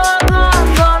if you're gone,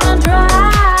 gonna try.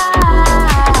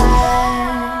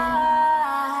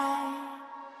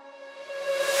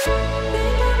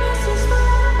 Think I miss you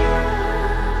forever,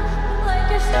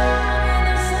 like a star in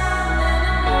the sun in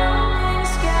the morning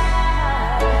sky.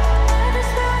 And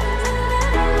it's better than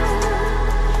ever,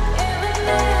 even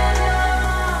if you're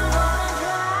gone, gonna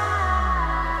try.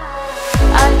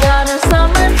 I got a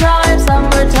summertime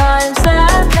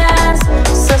sadness.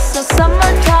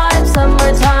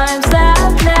 Summertime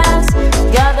sadness.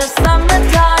 Got a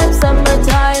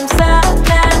summertime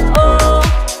sadness. Oh,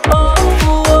 oh,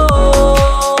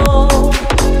 oh.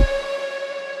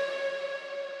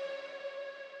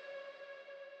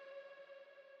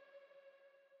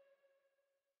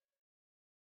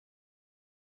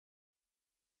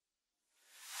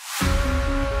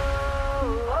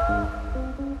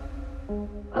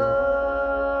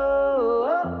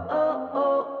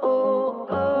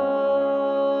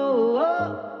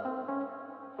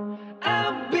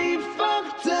 I'll be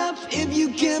fucked up if you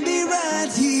can't be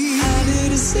right here. I do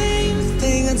the same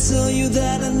thing. I told you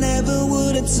that I never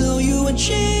would. I told you I'd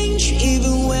change,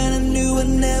 even when I knew I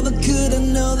never could. I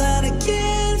know that I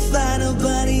can't find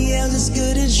nobody else as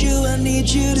good as you. I need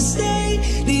you to stay,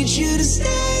 need you to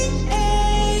stay.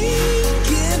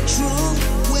 Get drunk,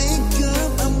 wake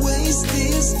up, I'm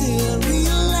wasted still. I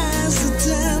realize the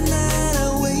time that I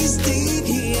wasted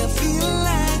here. I feel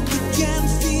like you can't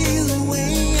feel the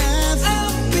way I feel.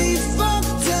 I'll be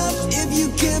fucked up if you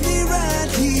can't be right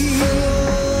here.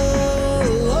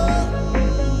 Oh, oh,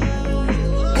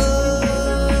 oh,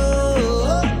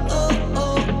 oh, oh,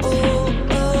 oh,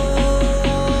 oh,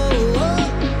 oh.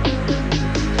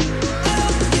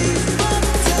 I'll be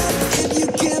fucked up if you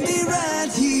can't be right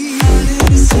here. I do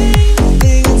the same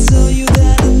thing. I told you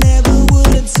that I never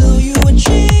would. I told you I'd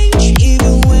change,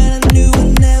 even when I knew I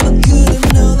never could. I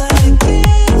know that I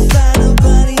can't find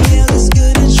nobody else as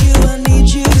good as you. I need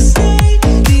you to stay,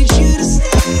 need you to stay.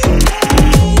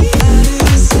 I do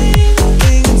the same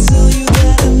thing. I told you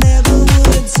that I never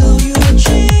would. I told you I'd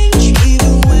change,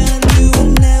 even when I knew I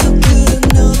never could. I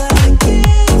know that I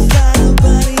can't find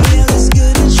nobody else as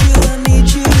good as you. I need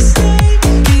you to stay,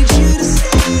 need you to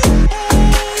stay.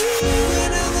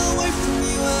 When I'm away from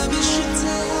you, I miss your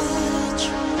touch.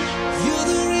 You're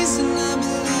the reason I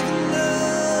believe in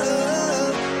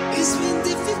love. It's been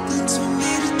difficult for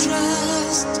me to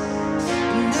trust,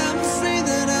 and I'm afraid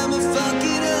that I'ma fuck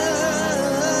it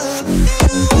up. Ain't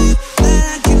no way that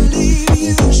I can leave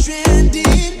you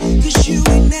stranded, 'cause you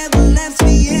ain't never left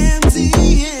me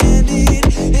empty-handed.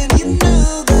 And you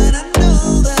know that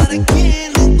I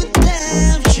can't live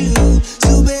without you.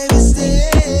 So baby, stay.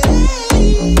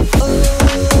 Oh,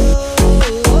 oh,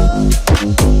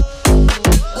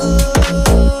 oh,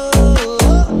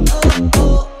 oh,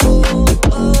 oh,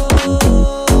 oh, oh.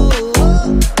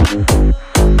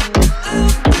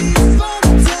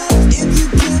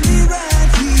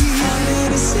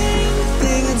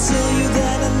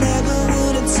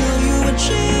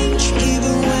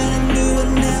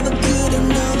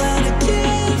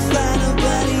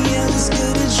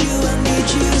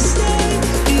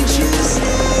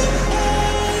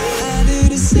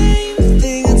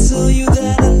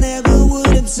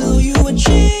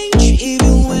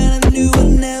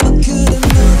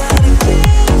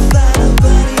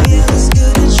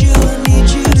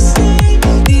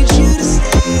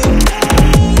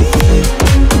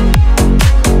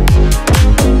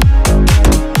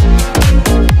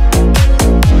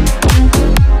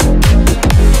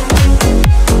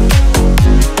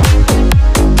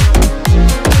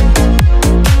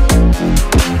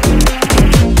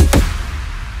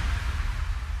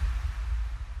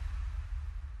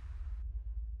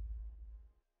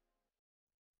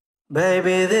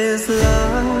 Baby, this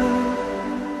love,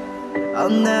 I'll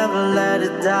never let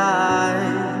it die.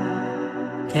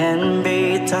 Can't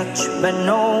be touched by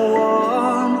no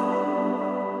one.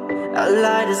 I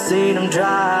like to see them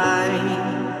dry.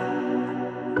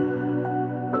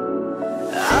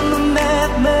 I'm a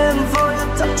madman for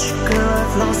your touch, girl,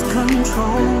 I've lost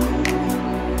control.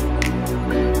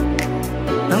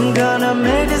 I'm gonna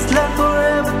make this last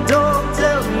forever, don't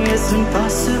tell me it's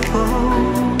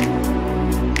impossible.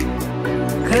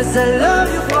 'Cause I love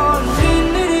you for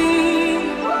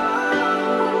infinity.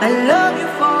 I love you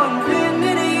for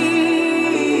infinity.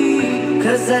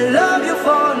 'Cause I love you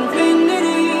for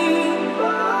infinity.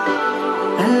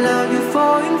 I love you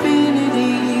for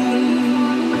infinity.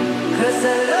 'Cause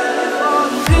I love you for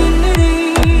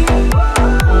infinity.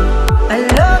 I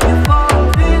love you for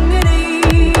infinity.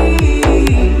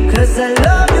 'Cause I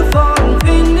love you for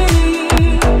infinity.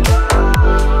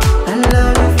 I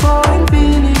love you for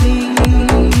infinity.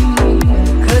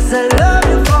 'Cause I love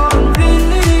you for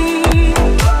infinity.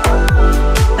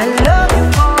 I love you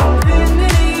for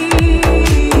infinity.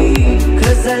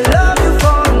 'Cause I love you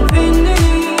for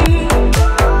infinity.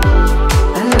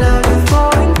 I love you for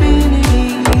infinity.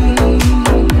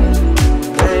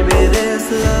 Baby, this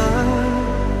love,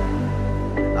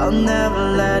 I'll never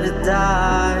let it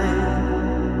die.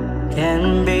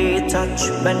 Can't be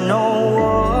touched by no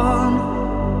one.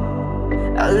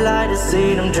 I like to see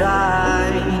them dry.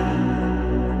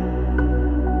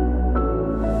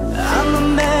 I'm a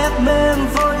madman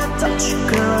for your touch,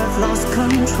 girl, I've lost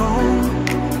control.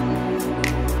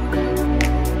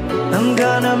 I'm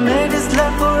gonna make this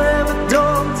last forever,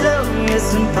 don't tell me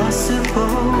it's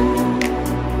impossible.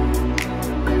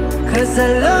 'Cause I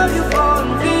love you for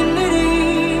infinity.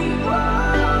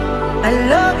 I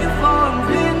love you for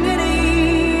infinity.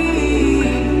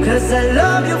 'Cause I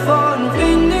love you for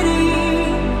infinity.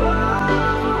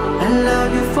 I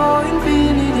love you for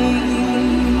infinity.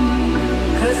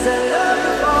 'Cause I love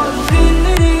you for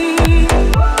infinity.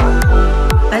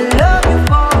 I love you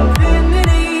for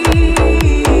infinity.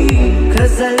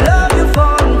 'Cause I love you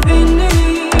for infinity.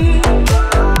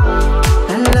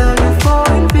 I love you for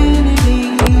infinity.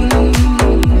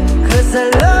 'Cause I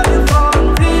love you for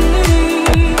infinity.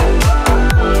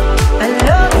 I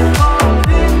love you for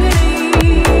infinity.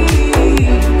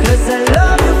 'Cause I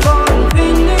love you for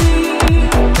infinity.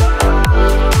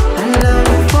 I love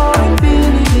you for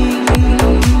infinity.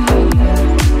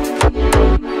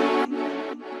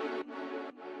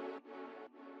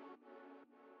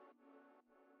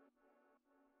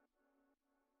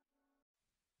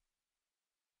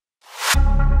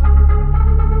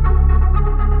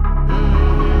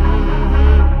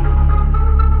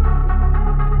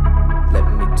 Let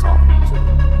me talk to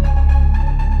you.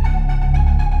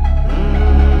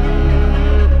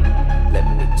 Let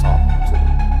me talk to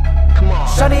you. Come on.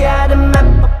 Shawty had a map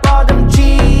of all them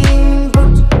jean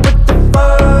boots with the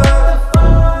fur.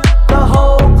 The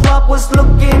whole club was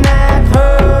looking at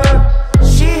her.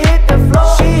 She hit the floor,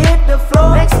 she hit the floor.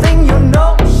 Next thing you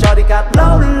know, shawty got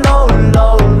low, low,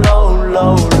 low, low, low,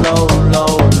 low,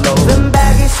 low, low. Them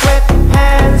baggy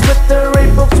sweatpants with the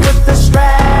Reeboks with the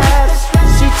straps.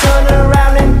 She turned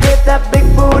around and did that big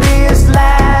booty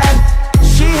slap.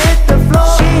 She hit the floor,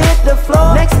 she hit the floor.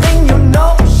 Next thing you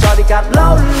know, shawty got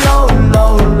low, low,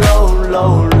 low, low,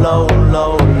 low, low,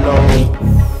 low, low.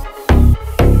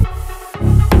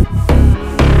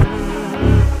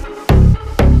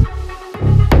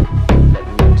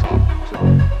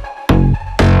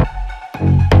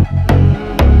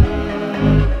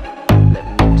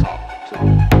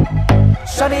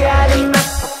 Shawty had a map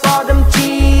of all them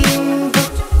jean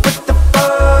boots with the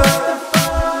fur.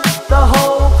 The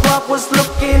whole club was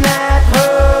looking at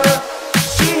her.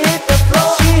 She hit the floor,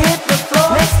 she hit the floor.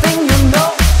 Next thing you know,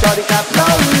 shawty got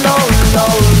low, low,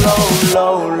 low, low,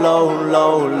 low, low,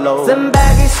 low, low. Them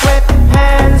baggy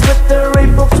sweatpants with the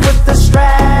Reeboks with the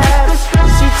straps.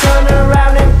 She turned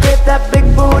around and did that big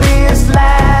booty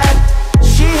slap.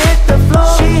 She hit the floor,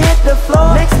 she hit the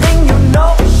floor. Next thing you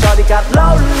know, shawty got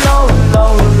low, low,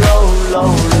 low, low, low,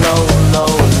 low,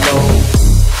 low, low.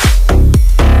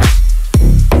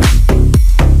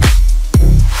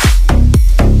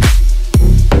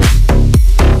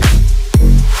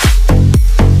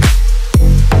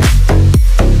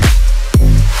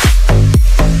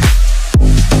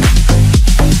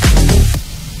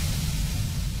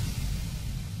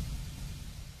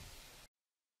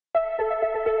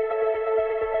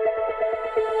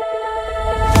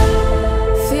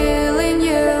 Feeling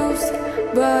used,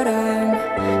 but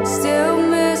I'm still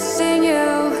missing you,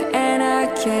 and I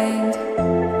can't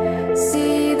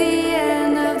see the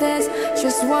end of this.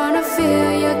 Just wanna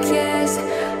feel your kiss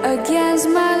against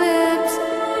my lips.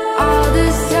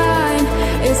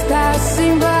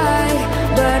 passing by,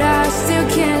 but I still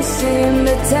can't seem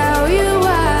to tell you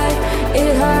why.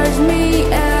 It hurts me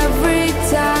every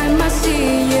time I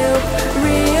see you.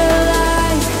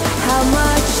 Realize how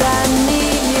much I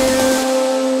need you.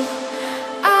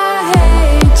 I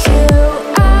hate you,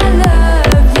 I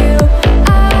love you,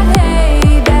 I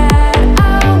hate that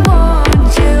I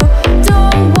want you.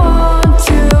 Don't want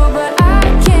to, but I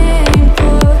can't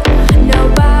put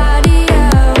nobody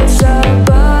else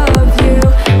above you.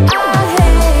 I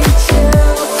hate you,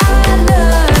 I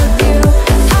love you,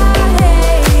 I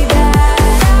hate that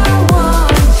I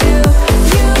want you.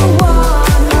 You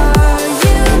want her,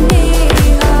 you need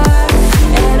her,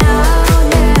 and I'll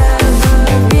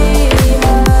never be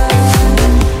her.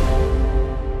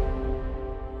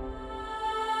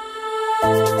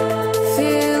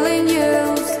 Feeling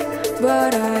used,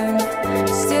 but I'm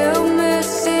still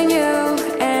missing you,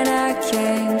 and I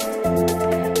can't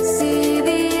see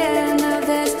the end of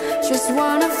this. Just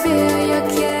wanna feel your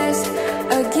kiss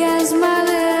against my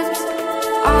lips.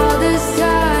 All this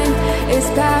time is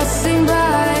passing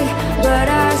by, but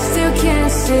I still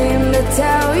can't seem to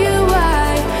tell you why.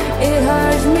 It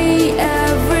hurts me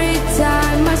every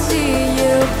time I see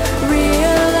you.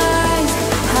 Realize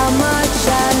how much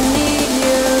I need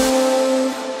you.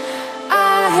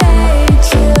 I hate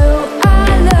you, I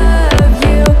love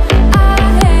you, I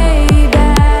hate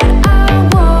that I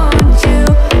want you.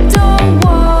 Don't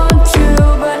want to,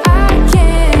 but I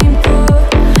can't put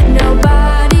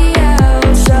nobody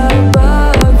else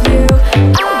above you.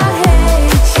 I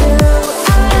hate you,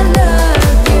 I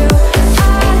love you,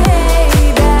 I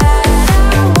hate that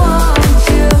I want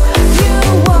you. You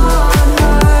want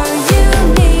her, you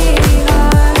need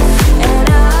her, and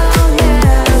I'll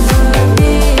never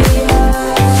be her.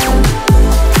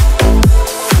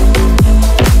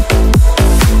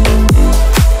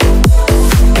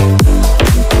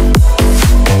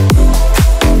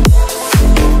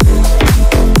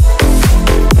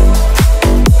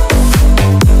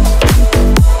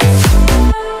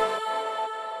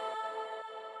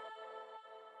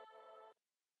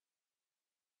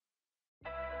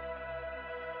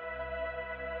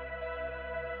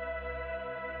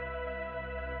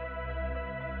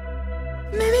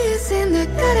 Maybe it's in the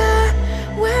gutter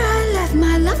where I left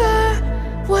my lover.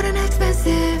 What an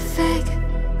expensive fake.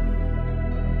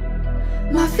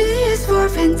 My fee is for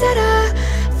vendetta.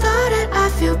 Thought that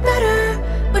I'd feel better,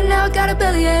 but now I got a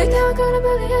bellyache. Now I got a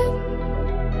bellyache.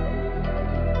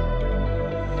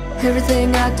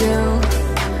 Everything I do,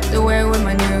 to wear with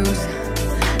my news,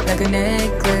 like a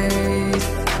necklace.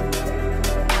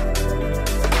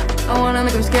 I wanna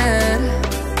make them scared,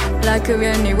 like could be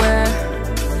anywhere,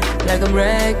 like I'm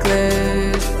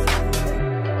reckless.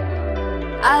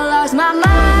 I lost my mind.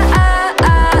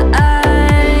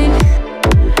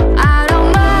 I don't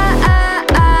mind.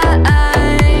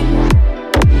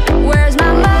 Where's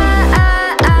my mind?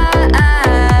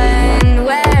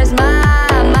 Where's my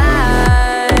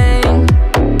mind?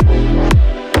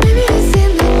 Maybe it's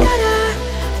in the gutter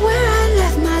where I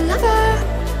left my lover.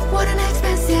 What an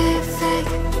expensive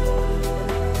fake.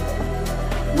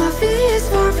 My fee is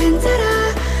for vendetta.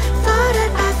 Thought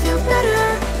that I'd feel better,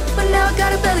 but now I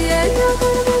got a bellyache. Now I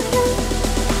got a bellyache.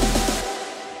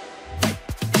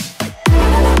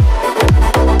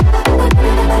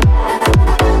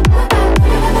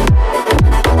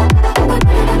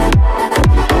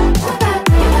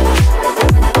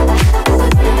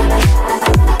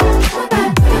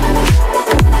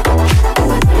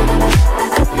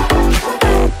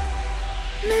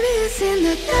 Maybe it's in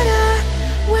the gutter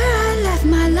where I left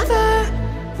my lover.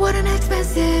 What an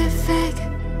expensive fake.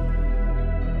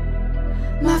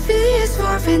 My fee is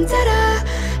for vendetta.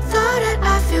 Thought that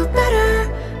I'd feel better,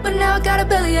 but now I got a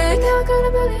bellyache. Now I got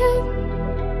a bellyache.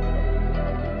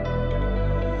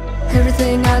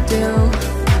 Everything I do,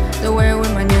 to wear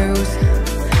with my news,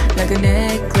 like a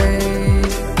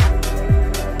necklace.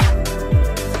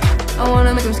 I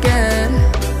wanna make them scared,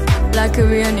 like could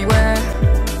be anywhere,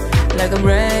 like I'm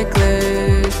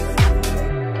reckless.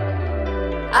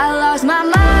 I lost my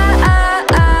mind.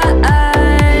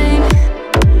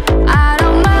 I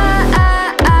don't mind.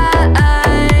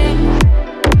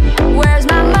 Where's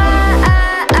my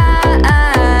mind?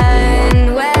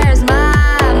 Where's my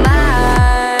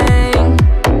mind?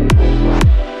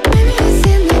 Maybe it's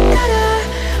in the gutter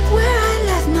where I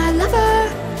left my lover.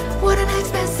 What an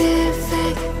expensive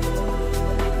fake.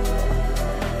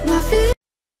 My feet.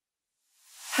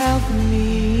 Help me.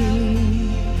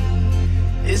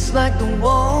 It's like the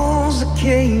walls are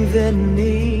caving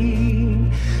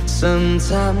in.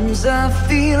 Sometimes I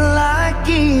feel like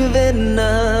giving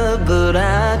up, but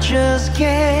I just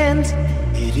can't.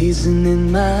 It isn't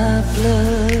in my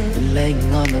blood. Been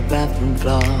laying on the bathroom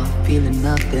floor, feeling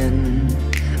nothing.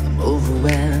 I'm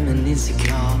overwhelmed and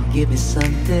insecure. Give me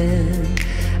something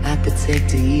I could take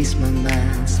to ease my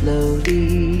mind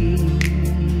slowly.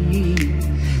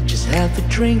 Just have a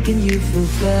drink and you feel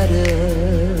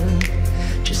better.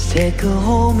 Just take her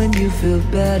home and you feel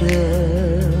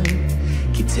better.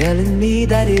 Keep telling me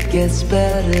that it gets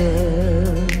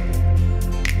better.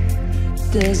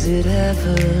 Does it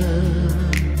ever?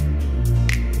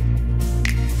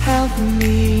 Help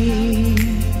me.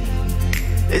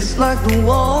 It's like the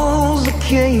walls are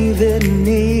caving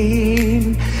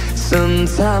in.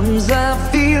 Sometimes I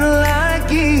feel like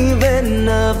giving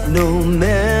up. No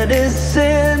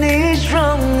medicine is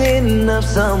strong enough.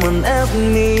 Someone help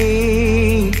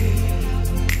me.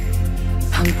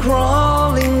 I'm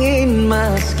crawling in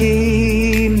my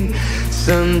skin.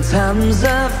 Sometimes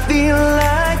I feel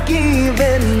like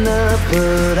giving up,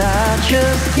 but I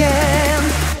just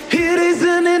can't. It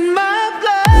isn't in my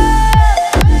blood.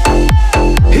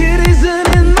 It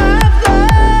isn't in my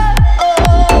blood.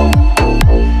 Oh,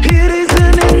 it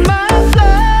isn't in my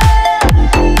blood.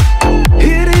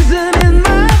 It isn't in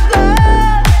my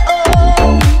blood.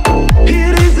 Oh,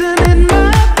 it isn't in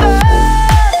my blood.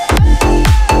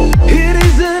 It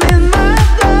isn't in my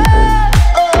blood.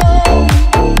 Oh,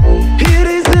 it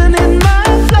isn't in my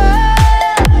blood.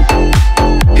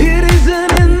 It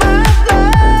isn't in my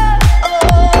blood.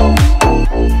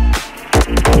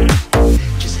 Oh,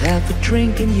 just have a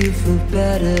drink and you feel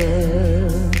better.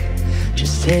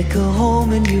 Just take her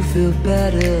home and you feel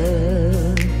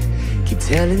better. Keep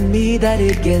telling me that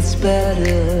it gets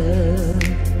better.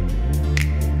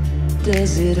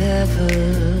 Does it ever?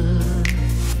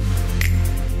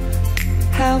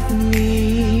 Help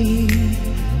me.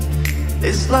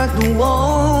 It's like the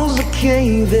walls are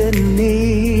caving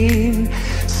in.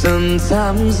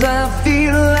 Sometimes I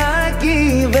feel like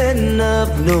giving up.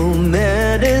 No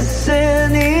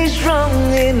medicine is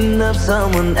strong enough.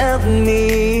 Someone help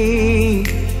me.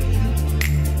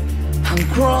 I'm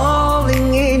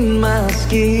crawling in my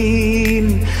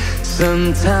skin.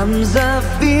 Sometimes I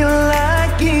feel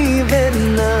like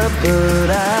giving up, but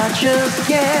I just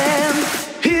can't.